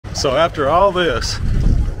So after all this,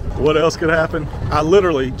 what else could happen? I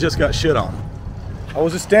literally just got shit on. I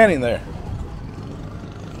was just standing there.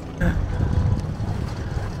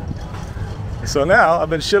 So now I've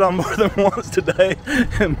been shit on more than once today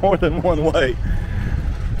in more than one way.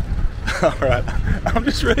 All right, I'm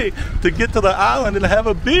just ready to get to the island and have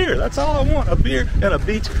a beer. That's all I want, a beer and a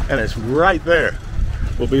beach, and it's right there.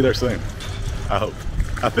 We'll be there soon, I hope.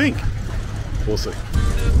 I think. We'll see.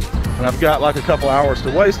 And I've got like a couple hours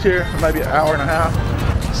to waste here, maybe an hour and a half.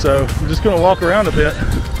 So I'm just gonna walk around a bit.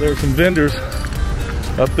 There are some vendors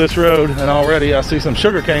up this road, and already I see some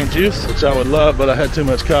sugarcane juice, which I would love, but I had too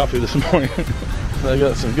much coffee this morning. They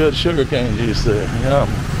got some good sugarcane juice there. Yum.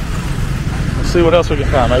 Let's see what else we can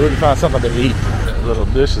find. Maybe we can find something to eat. Little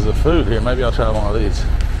dishes of food here. Maybe I'll try one of these.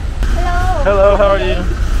 Hello. Hello, how are you?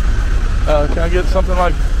 Can I get something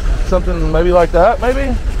maybe like that,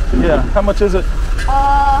 maybe? Yeah, how much is it?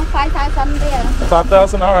 5,000 there.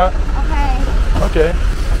 5,000, all right. Okay. Okay.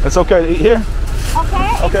 It's okay to eat here?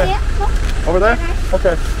 Okay. Okay. Here. Over there?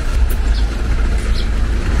 Okay.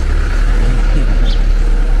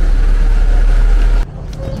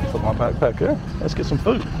 Put my backpack there. Let's get some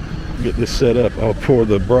food. Get this set up. I'll pour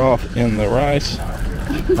the broth in the rice.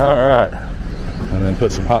 All right. And then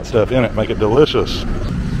put some hot stuff in it. Make it delicious.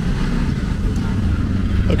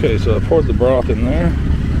 Okay, so I poured the broth in there.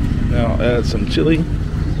 Now I'll add some chili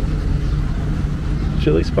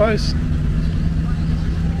spice.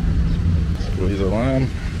 Squeeze a lime.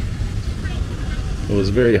 It was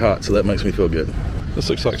very hot, so that makes me feel good. This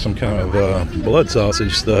looks like some kind of blood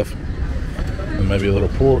sausage stuff. And maybe a little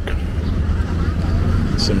pork.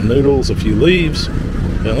 Some noodles, a few leaves.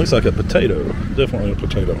 Yeah, it looks like a potato. Definitely a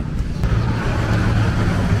potato.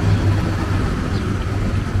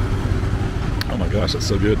 Oh my gosh, that's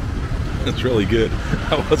so good. It's really good.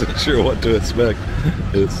 I wasn't sure what to expect.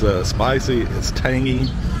 It's spicy, it's tangy,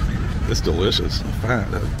 it's delicious. Fine,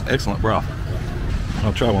 excellent broth.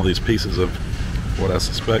 I'll try one of these pieces of what I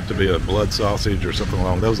suspect to be a blood sausage or something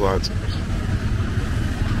along those lines.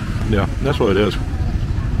 Yeah, that's what it is.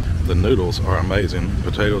 The noodles are amazing.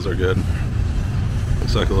 Potatoes are good.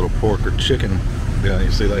 Looks like a little pork or chicken. Yeah,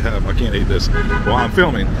 you see they have, I can't eat this while I'm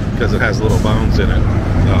filming because it has little bones in it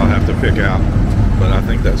that I'll have to pick out. But I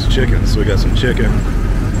think that's chicken. So we got some chicken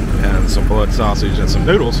and some blood sausage and some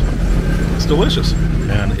noodles. It's delicious.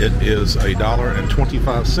 And it is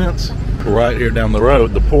 $1.25 right here down the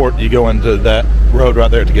road. The port, you go into that road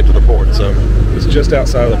right there to get to the port. So it's just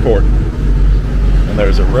outside of the port. And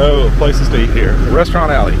there's a row of places to eat here. The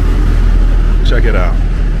Restaurant Alley. Check it out.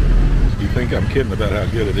 You think I'm kidding about how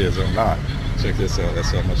good it is? I'm not. Check this out.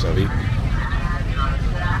 That's how much I've eaten.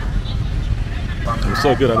 It was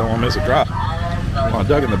so good I don't want to miss a drop. When I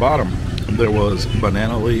dug in the bottom, there was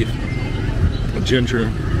banana leaf,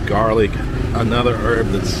 ginger, garlic, another herb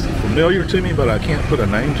that's familiar to me, but I can't put a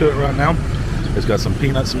name to it right now. It's got some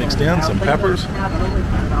peanuts mixed in, some peppers.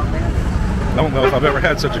 I don't know if I've ever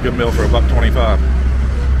had such a good meal for $1.25.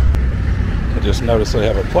 I just noticed they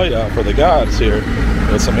have a plate out for the gods here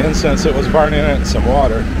with some incense that was burning in it and some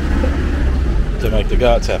water to make the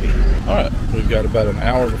gods happy. All right, we've got about an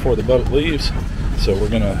hour before the boat leaves, so we're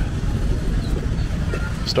gonna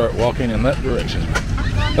start walking in that direction.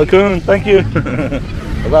 Hakun, thank you.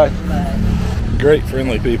 Bye-bye. Great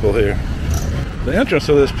friendly people here. The entrance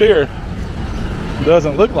to this pier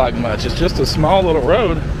doesn't look like much. It's just a small little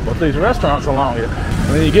road with these restaurants along it.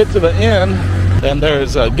 And then you get to the end and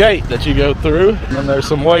there's a gate that you go through, and then there's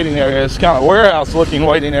some waiting areas, kind of warehouse looking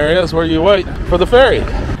waiting areas where you wait for the ferry.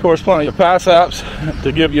 Of course, plenty of pass apps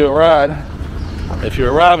to give you a ride if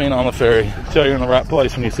you're arriving on the ferry. Tell you're in the right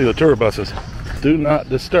place when you see the tour buses. Do not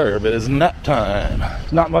disturb. It is nap time.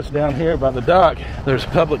 Not much down here by the dock. There's a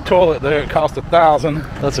public toilet there. It costs $1,000.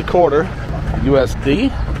 That's a quarter USD.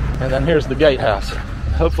 And then here's the gatehouse.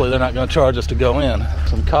 Hopefully they're not going to charge us to go in.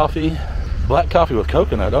 Some coffee. Black coffee with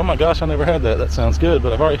coconut. Oh my gosh, I never had that. That sounds good.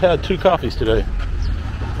 But I've already had 2 coffees today.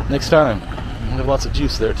 Next time. We have lots of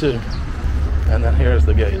juice there too. And then here's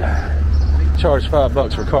the gate. Charge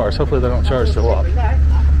 $5 for cars. Hopefully they don't charge so lot.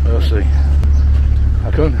 We'll see.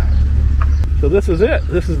 So this is it.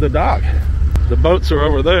 This is the dock. The boats are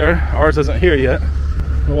over there. Ours isn't here yet.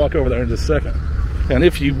 We'll walk over there in just a second. And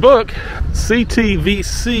if you book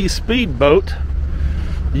CTVC speedboat,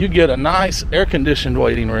 you get a nice air-conditioned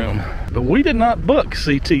waiting room. But we did not book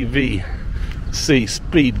CTVC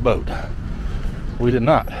speedboat. We did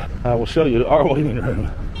not. I will show you our waiting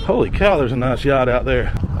room. Holy cow, there's a nice yacht out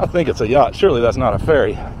there. I think it's a yacht. Surely that's not a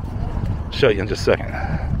ferry. I'll show you in just a second.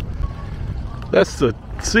 That's the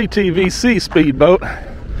CTVC speedboat.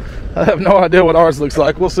 I have no idea what ours looks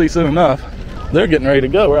like. We'll see soon enough. They're getting ready to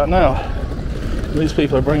go right now. These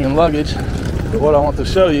people are bringing luggage. But what I want to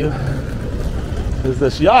show you is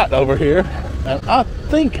this yacht over here. And I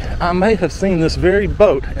think I may have seen this very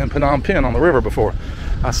boat in Phnom Penh on the river before.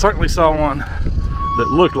 I certainly saw one that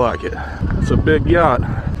looked like it. It's a big yacht.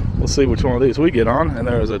 We'll see which one of these we get on. And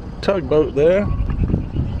there's a tugboat there.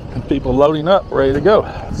 And people loading up, ready to go.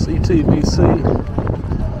 CTBC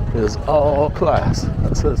is all class.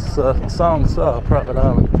 That's this Song Sa private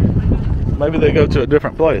island. Maybe they go to a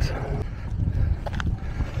different place.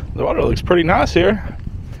 The water looks pretty nice here.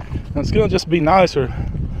 And it's gonna just be nicer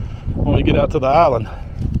when we get out to the island.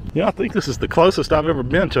 Yeah, I think this is the closest I've ever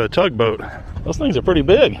been to a tugboat. Those things are pretty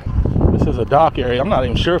big. This is a dock area. I'm not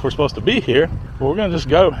even sure if we're supposed to be here, but we're gonna just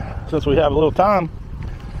go, since we have a little time,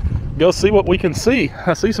 go see what we can see.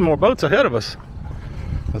 I see some more boats ahead of us.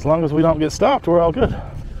 As long as we don't get stopped, we're all good.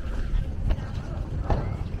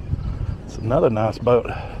 It's another nice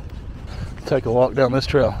boat. Take a walk down this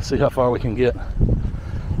trail, see how far we can get.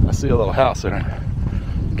 I see a little house there.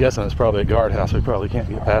 I'm guessing it's probably a guardhouse. We probably can't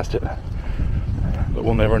get past it, but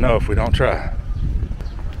we'll never know if we don't try.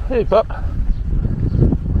 Hey, pup.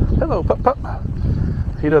 Hello, pup, pup.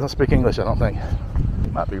 He doesn't speak English, I don't think. He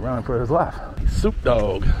might be running for his life. Soup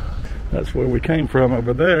dog. That's where we came from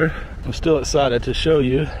over there. I'm still excited to show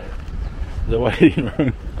you the waiting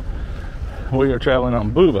room. We are traveling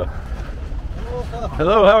on Buba.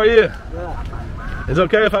 Hello, how are you? Yeah. Is it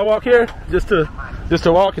okay if I walk here? Just to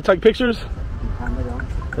walk and take pictures?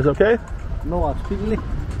 Is it okay? No, speak English.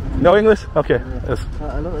 No English? Okay. Yes.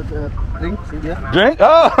 Drink? Yeah. Drink?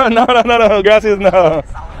 Oh, no, gracias, no.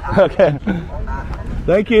 Okay.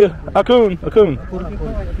 Thank you. Akun.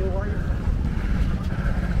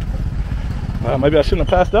 Well, maybe I shouldn't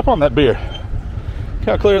have passed up on that beer. Look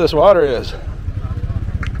how clear this water is.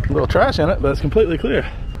 A little trash in it, but it's completely clear.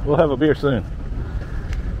 We'll have a beer soon.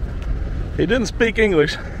 He didn't speak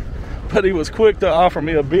English, but he was quick to offer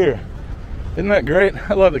me a beer. Isn't that great?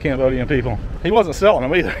 I love the Cambodian people. He wasn't selling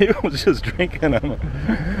them either. He was just drinking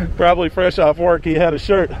them. Probably fresh off work. He had a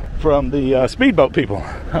shirt from the speedboat people.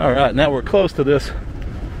 All right, now we're close to this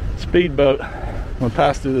speedboat. We'll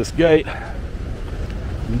pass through this gate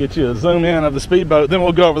and get you a zoom in of the speedboat. Then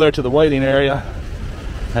we'll go over there to the waiting area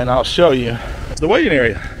and I'll show you the waiting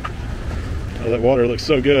area. Oh, that water looks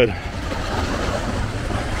so good.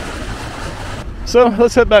 So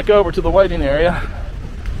let's head back over to the waiting area.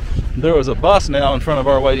 There was a bus now in front of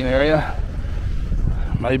our waiting area.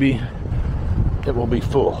 Maybe it will be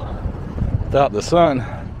full. Without the sun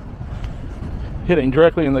hitting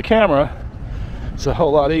directly in the camera, it's a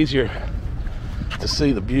whole lot easier to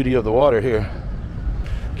see the beauty of the water here.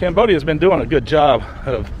 Cambodia has been doing a good job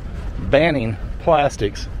of banning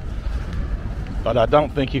plastics, but I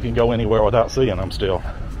don't think you can go anywhere without seeing them still.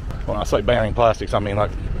 When I say banning plastics, I mean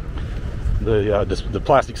like the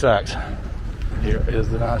plastic sacks. Here is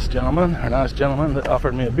the nice gentleman that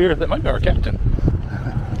offered me a beer. That might be our captain.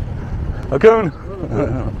 Akun.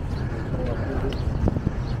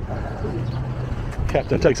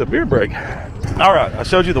 Captain takes a beer break. All right, I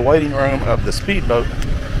showed you the waiting room of the speedboat.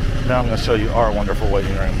 Now I'm going to show you our wonderful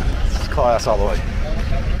waiting room. This is class all the way.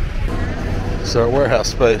 It's our warehouse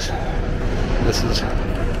space. This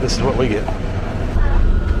is what we get.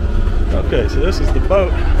 Okay, so this is the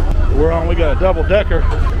boat we're on. We got a double decker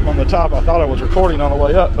on the top. I thought I was recording on the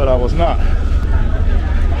way up, but I was not.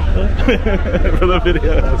 For the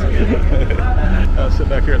video. I'll sit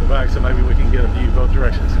back here at the back so maybe we can get a view both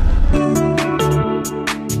directions.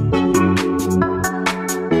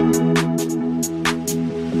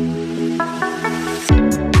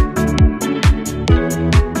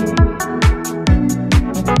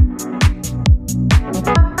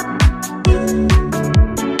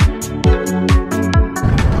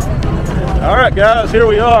 Alright guys, here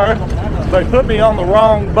we are. They put me on the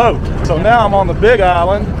wrong boat. So now I'm on the big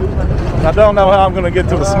island. I don't know how I'm going to get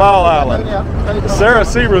to the small island. Sarah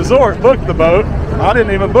Sea Resort booked the boat. I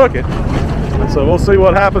didn't even book it. So we'll see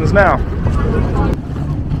what happens now.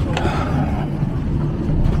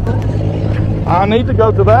 I need to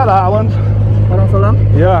go to that island. Koh Rong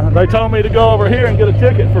Sanloem? Yeah, they told me to go over here and get a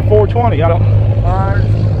ticket for $4.20. I don't.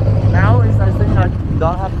 Now is I think I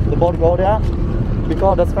don't have the boat go there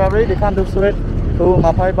because the ferry they can't do straight to Koh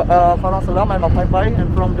Rong Sanloem and Mapai Bay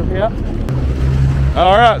and from to here.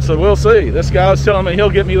 All right, so we'll see. This guy's telling me he'll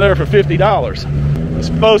get me there for $50. I'm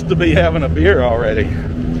supposed to be having a beer already,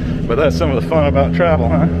 but that's some of the fun about travel,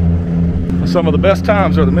 huh? Some of the best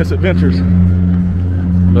times are the misadventures.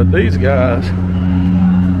 But these guys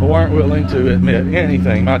weren't willing to admit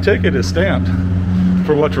anything. My ticket is stamped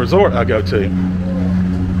for which resort I go to.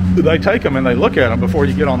 They take them and they look at them before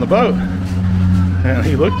you get on the boat. And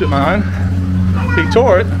he looked at mine he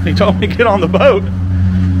tore it. He told me to get on the boat.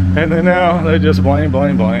 And then now they just blame.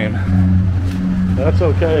 That's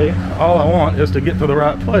okay. All I want is to get to the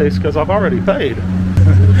right place because I've already paid.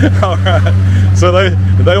 All right. So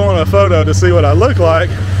they want a photo to see what I look like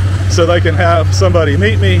so they can have somebody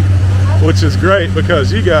meet me, which is great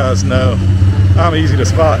because you guys know I'm easy to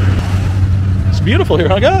spot. It's beautiful here,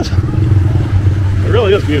 huh guys? It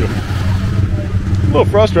really is beautiful. A little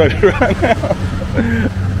frustrated right now.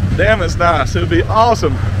 Damn, it's nice. It would be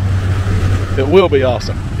awesome. It will be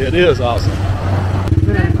awesome. It is awesome.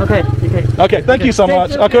 Okay. Okay, thank you so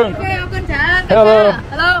much. Okay. Hello.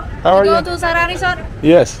 Hello. How are you? Go to Sarah Resort?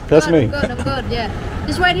 Yes, that's me. I'm good, yeah.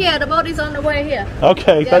 Just wait here. The boat is on the way here.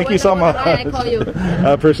 Okay, thank you so much. I call you.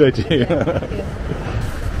 I appreciate you.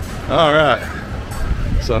 All right.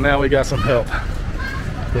 So now we got some help.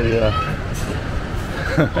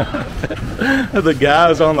 The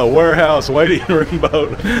guys on the warehouse waiting room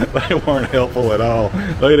boat, they weren't helpful at all.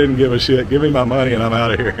 They didn't give a shit. Give me my money and I'm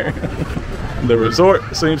out of here. The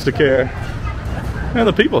resort seems to care. And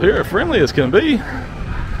the people here are friendly as can be.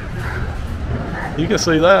 You can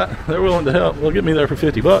see that. They're willing to help. They'll get me there for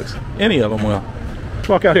 50 bucks. Any of them will. Let's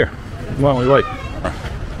walk out here. Why don't we wait?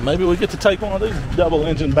 Maybe we get to take one of these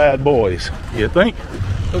double-engine bad boys. You think?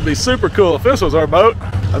 It would be super cool if this was our boat.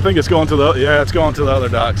 I think it's going to the, yeah, it's going to the other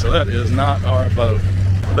dock, so that is not our boat.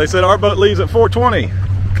 They said our boat leaves at 4:20.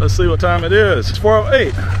 Let's see what time it is. It's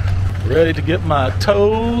 4:08. Ready to get my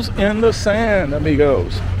toes in the sand,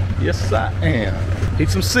 amigos. Yes, I am. Eat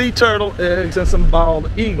some sea turtle eggs and some bald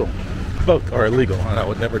eagle. Both are illegal, and I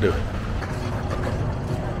would never do it.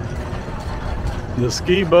 The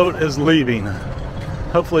ski boat is leaving.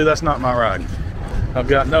 Hopefully that's not my ride. I've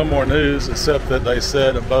got no more news except that they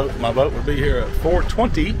said my boat would be here at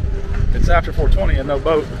 4:20. It's after 4:20 and no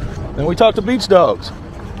boat. Then we talked to beach dogs.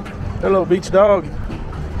 Hello, beach dog.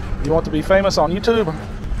 You want to be famous on YouTube?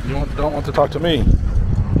 You don't want to talk to me.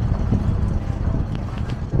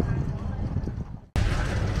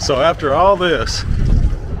 So after all this,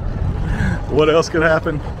 what else could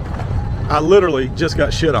happen? I literally just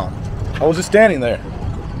got shit on. I was just standing there.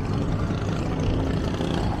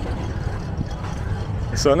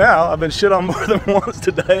 So now I've been shit on more than once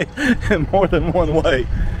today in more than one way.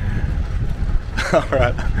 All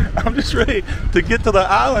right, I'm just ready to get to the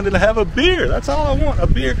island and have a beer. That's all I want, a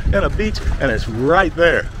beer and a beach, and it's right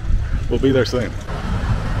there. We'll be there soon.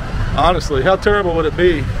 Honestly, how terrible would it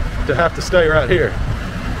be to have to stay right here?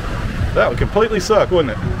 That would completely suck,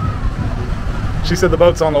 wouldn't it? She said the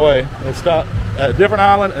boat's on the way. It'll stop at a different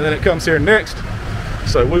island and then it comes here next.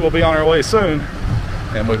 So we will be on our way soon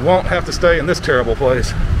and we won't have to stay in this terrible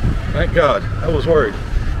place. Thank God, I was worried.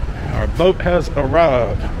 Our boat has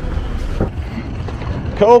arrived.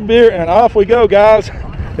 Cold beer and off we go, guys.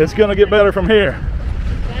 It's gonna get better from here.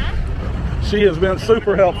 She has been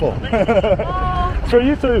super helpful. For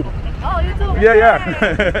you too. Oh, you too.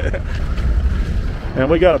 Yeah. And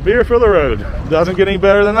we got a beer for the road. Doesn't get any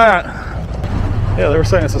better than that. Yeah, they were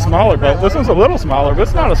saying it's a smaller boat. This one's a little smaller, but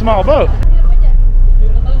it's not a small boat.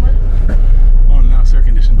 On a nice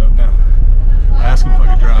air-conditioned boat now. I asked them if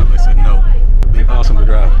I could drive. They said no. It'd be awesome to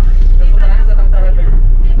drive.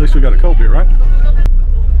 At least we got a cold beer, right?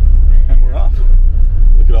 And we're off.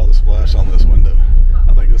 Look at all the splash on this window.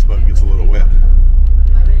 I think this boat gets a little wet.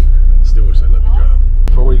 Still wish they let me drive.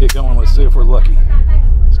 Before we get going, let's see if we're lucky.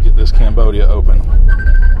 Let's get this Cambodia open.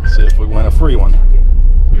 See if we win a free one.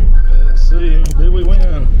 Let's see, did we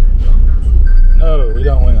win? No, we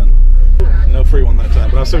don't win. No free one that time,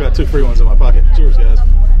 but I still got 2 free ones in my pocket. Cheers, guys.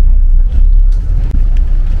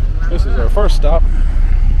 This is our first stop.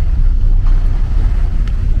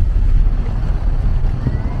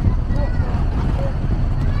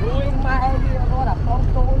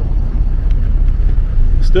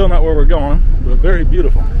 Still not where we're going, but very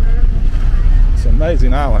beautiful. It's an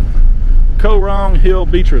amazing island. Koh Rong Hill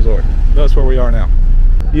Beach Resort. That's where we are now.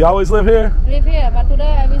 You always live here? Live here, but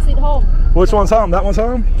today I visit home. Which one's home? That one's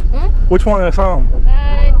home? Hmm? Which one is home? In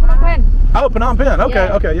Phnom Penh. Oh, Phnom Penh. Okay,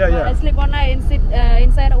 Yeah. okay, yeah. I sleep one night in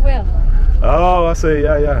Sihanoukville. Oh, I see.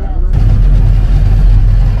 Yeah.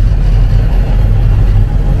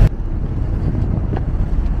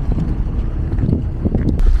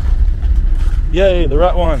 Yay, the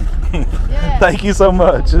right one. Yeah. Thank you so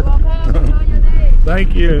much. You're welcome. Enjoy your day.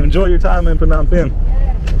 Thank you. Enjoy your time in Phnom Penh.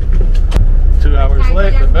 2 hours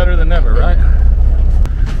late, but better than never, right?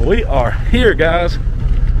 We are here, guys.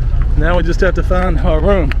 Now we just have to find our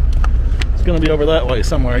room. It's going to be over that way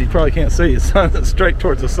somewhere. You probably can't see. It's straight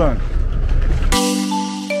towards the sun.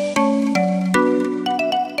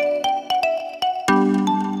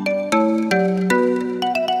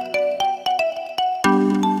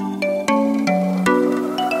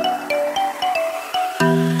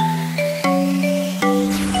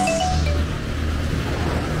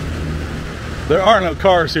 There are no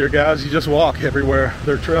cars here, guys. You just walk everywhere.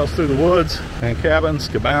 There are trails through the woods and cabins,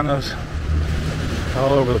 cabanas,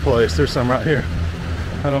 all over the place. There's some right here.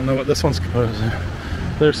 I don't know what this one's called.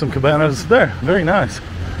 There's some cabanas there. Very nice.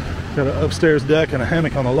 Got an upstairs deck and a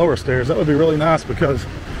hammock on the lower stairs. That would be really nice because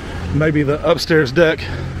maybe the upstairs deck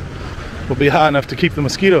will be high enough to keep the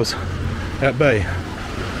mosquitoes at bay.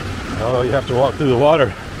 Oh, you have to walk through the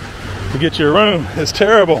water to get your room. It's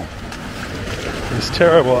terrible. It's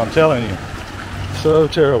terrible, I'm telling you. So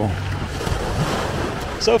terrible.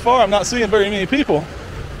 So far, I'm not seeing very many people.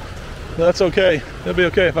 That's okay. It'll be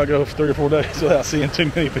okay if I go for 3 or 4 days without seeing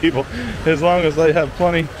too many people, as long as they have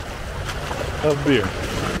plenty of beer.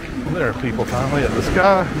 Well, there are people finally at the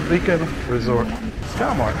Sky Beacon Resort.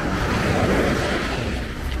 Sky Mart.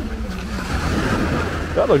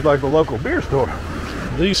 That looks like the local beer store.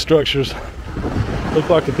 These structures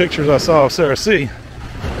look like the pictures I saw of Sarah Sea.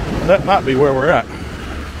 That might be where we're at.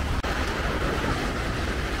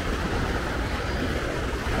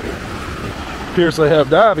 Appears they have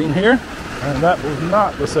diving here, and that was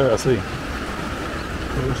not the Sarah Sea.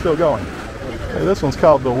 We're still going. Okay, this one's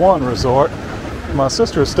called the One Resort. My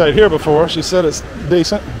sister has stayed here before. She said it's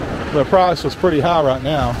decent. The price was pretty high right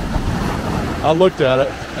now. I looked at it,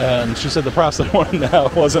 and she said the price they wanted now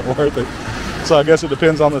wasn't worth it. So I guess it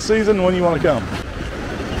depends on the season when you want to come.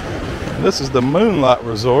 This is the Moonlight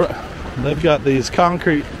Resort. They've got these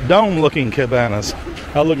concrete dome-looking cabanas.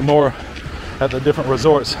 I'll look more at the different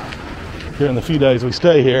resorts during the few days we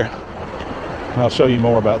stay here. I'll show you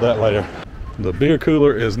more about that later. The beer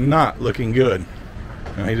cooler is not looking good.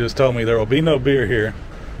 And he just told me there will be no beer here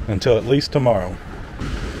until at least tomorrow.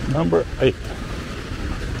 Number 8.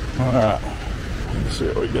 All right. Let's see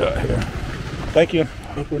what we got here. Thank you.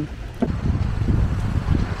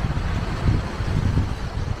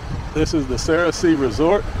 This is the Sarah Sea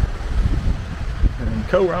Resort in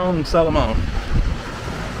Koh Rong Sanloem.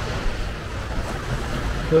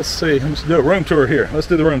 Let's see, let's do a room tour here. Let's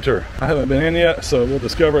do the room tour. I haven't been in yet, so we'll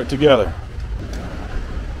discover it together.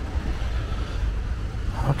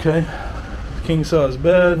 Okay, king size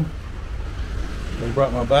bed. I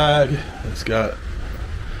brought my bag. It's got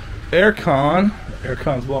aircon.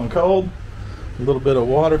 Aircon's blowing cold. A little bit of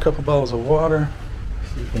water, a couple bottles of water.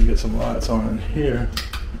 See if we can get some lights on in here.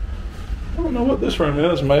 I don't know what this room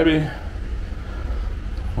is. Maybe,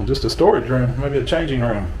 well, just a storage room. Maybe a changing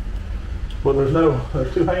room. Well,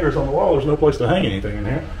 there's 2 hangers on the wall. There's no place to hang anything in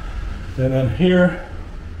here. And then here,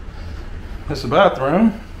 it's the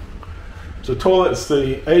bathroom. It's a toilet. It's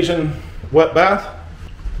the Asian wet bath.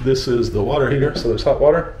 This is the water heater, so there's hot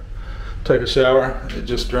water. Take a shower. It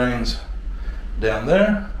just drains down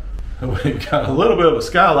there. And we've got a little bit of a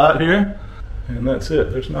skylight here. And that's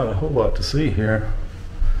it. There's not a whole lot to see here.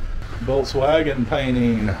 Volkswagen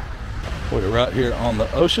painting. We're right here on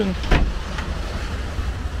the ocean.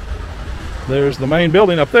 There's the main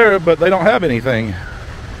building up there, but they don't have anything.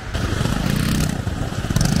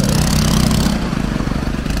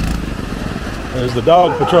 There's the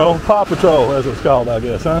dog patrol, Paw Patrol as it's called, I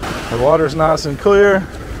guess, huh? The water's nice and clear.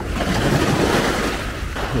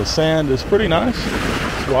 The sand is pretty nice.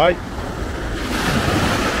 It's white.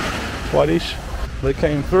 Whitish. They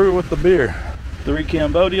came through with the beer. 3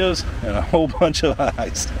 Cambodias and a whole bunch of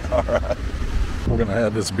ice. All right. We're gonna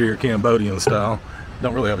have this beer Cambodian style.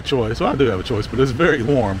 Don't really have a choice. Well, I do have a choice, but it's very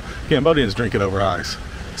warm. Cambodians drink it over ice.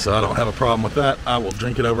 So I don't have a problem with that. I will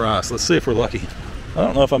drink it over ice. Let's see if we're lucky. I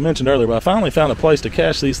don't know if I mentioned earlier, but I finally found a place to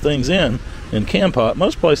cash these things in Campot.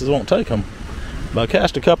 Most places won't take them. But I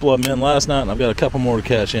cashed a couple of them in last night, and I've got a couple more to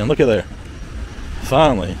cash in. Look at there.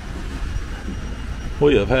 Finally.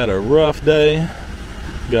 We have had a rough day.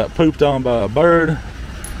 Got pooped on by a bird.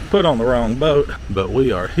 Put on the wrong boat. But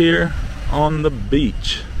we are here on the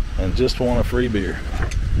beach and just want a free beer.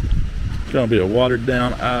 It's gonna be a watered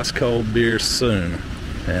down ice cold beer soon,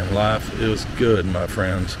 and life is good, my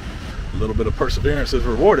friends. A little bit of perseverance is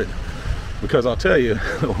rewarded, because I'll tell you,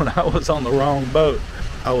 when I was on the wrong boat,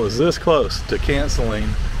 I was this close to canceling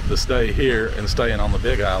the stay here and staying on the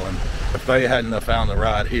Big Island. If they hadn't have found the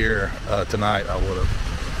ride here tonight, I would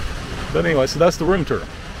have. But anyway, so that's the room tour.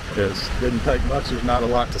 It didn't take much. There's not a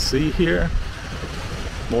lot to see here.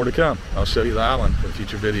 More to come. I'll show you the island in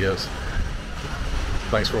future videos.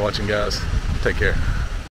 Thanks for watching, guys. Take care.